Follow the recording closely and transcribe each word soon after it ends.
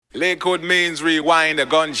Lakewood means rewind, a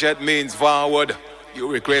gunshot means forward. You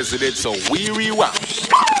requested it, so we rewound.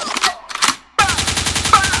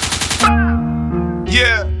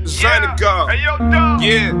 Yeah, designer God. Hey, yo, dog.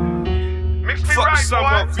 Yeah. Mix me Fuck right, something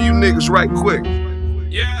boy. up for you niggas right quick.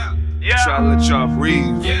 Yeah. Try to let y'all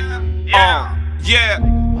breathe. Yeah. Yeah,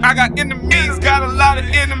 I got enemies, got a lot of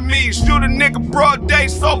enemies. Shoot a nigga broad day,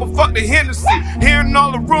 sober, fuck the Hennessy. Hearing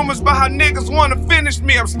all the rumors about how niggas wanna finish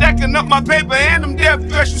me. I'm stacking up my paper and them death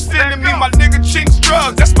threats you sending me. My nigga chinks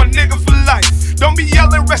drugs, that's my nigga for life. Don't be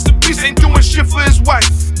yelling recipes, ain't doing shit for his wife.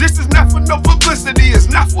 This is not for no publicity, it's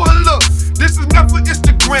not for a look. This is not for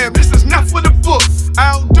Instagram, this is not for the book.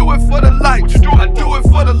 I don't do it for the likes, I do it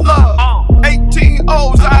for the love. 18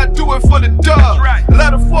 O's, I do it for the dub.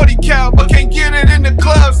 Let a 40 cal, but can't get it in the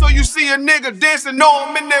club. So you see a nigga dancing, know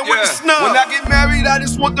I'm in there with the snub. When I get married, I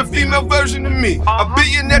just want the female version of me. A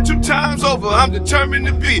billionaire 2 times over, I'm determined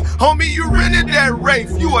to be. Homie, you rented that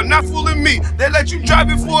Wraith, you are not fooling me. They let you drive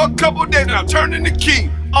it for a couple days, now turning the key.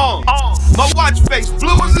 My watch face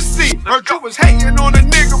blue as a sea. Heard you was hating on a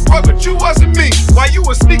nigga, bro, but you wasn't me. While you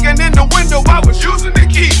was sneaking in the window, I was using the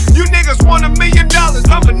key. You niggas want $1 million,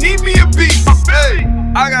 I'ma need me a beat. Hey,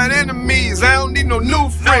 I got enemies, I don't need no new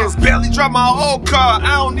friends. Barely drive my old car,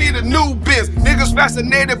 I don't need a new biz. Niggas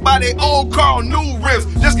fascinated by their old car on new rims.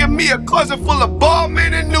 Just give me a closet full of ball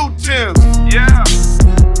men and new Timbs. Yeah,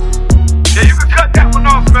 you can cut that one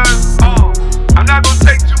off, man. I'm not gonna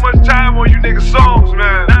take too much time on you niggas' songs,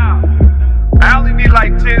 man. I only need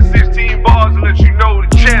like 10, 16 bars to let you know who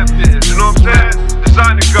the champ is. You know what I'm saying?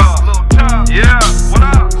 Designer God. Yeah, what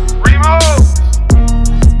up? Remo!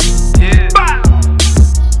 Yeah.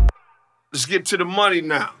 Let's get to the money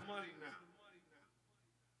now.